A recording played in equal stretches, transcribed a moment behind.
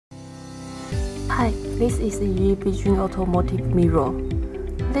Hi, this is EasyVision Automotive Mirror.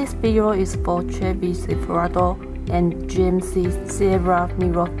 This video is for Chevy Silverado and GMC Sierra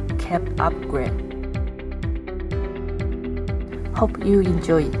mirror cap upgrade. Hope you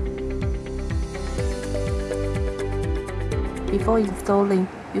enjoy it. Before installing,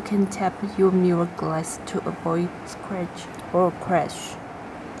 you can tap your mirror glass to avoid scratch or crash.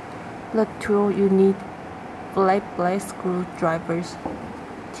 The tool you need: flat blade screwdrivers,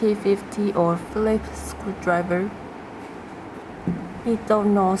 T50 or Phillips screwdriver, needle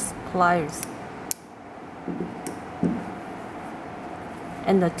nose pliers,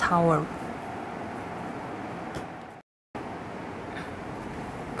 and a towel.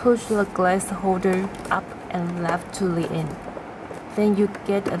 Push the glass holder up and left to the end. Then you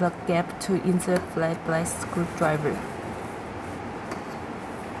get a gap to insert flat blade screwdriver.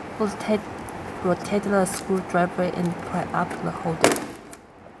 Rotate the screwdriver and pry up the holder.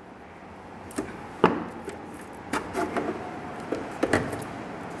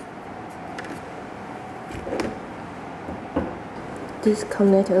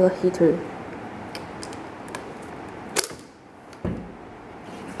 Disconnect the heater.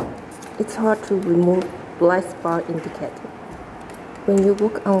 It's hard to remove blind spot indicator. When you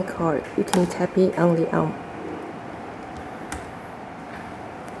work on a car, you can tap it on the arm.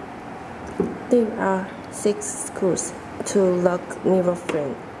 There are 6 screws to lock mirror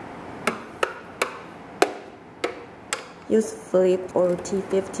frame. Use Phillips or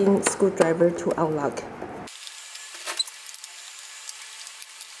T15 screwdriver to unlock.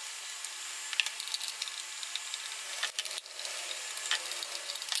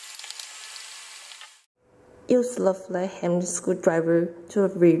 Use the flat hand screwdriver to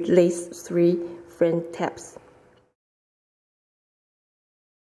release 3 frame tabs.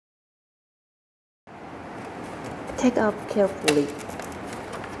 Take off carefully.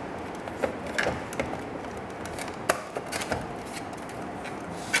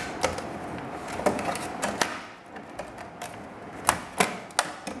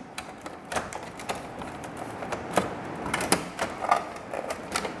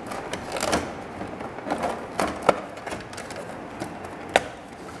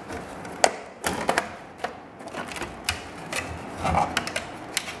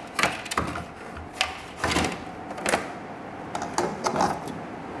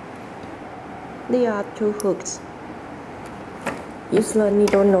 There are 2 hooks. Use the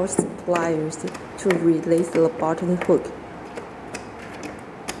needle nose pliers to release the bottom hook.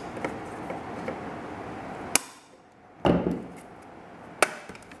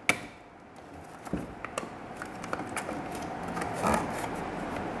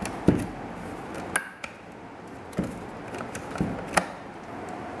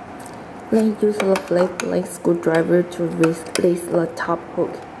 Then use the flat blade screwdriver to release the top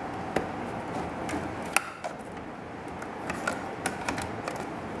hook.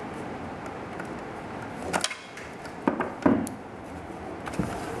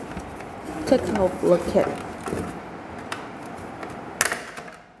 Take off the cap.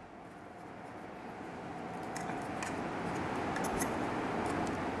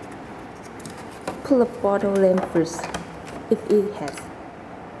 Pull the bottle lamp first, if it has,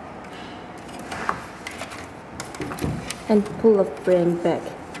 and pull the frame back.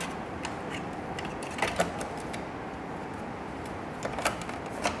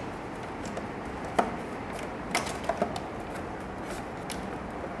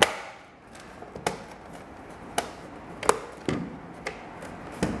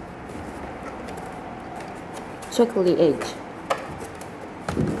 Check the edge.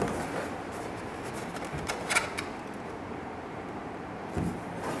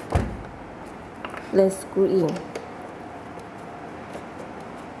 Then screw in.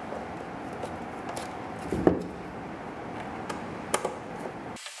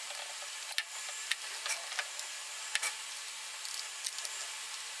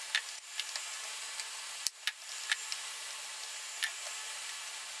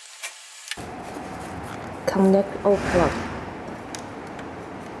 Connect all plug.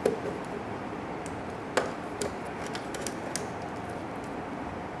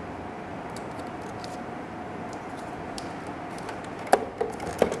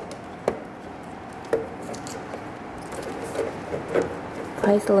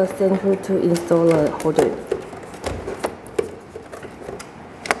 Press the center to install the holder.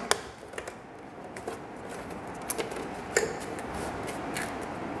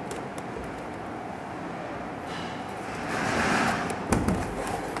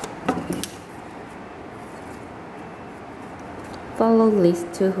 Follow these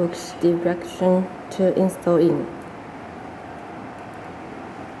 2 hooks direction to install in.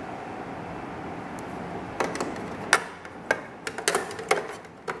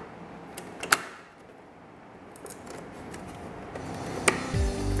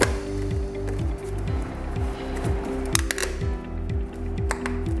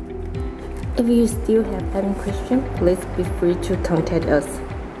 If you still have any questions, please be free to contact us.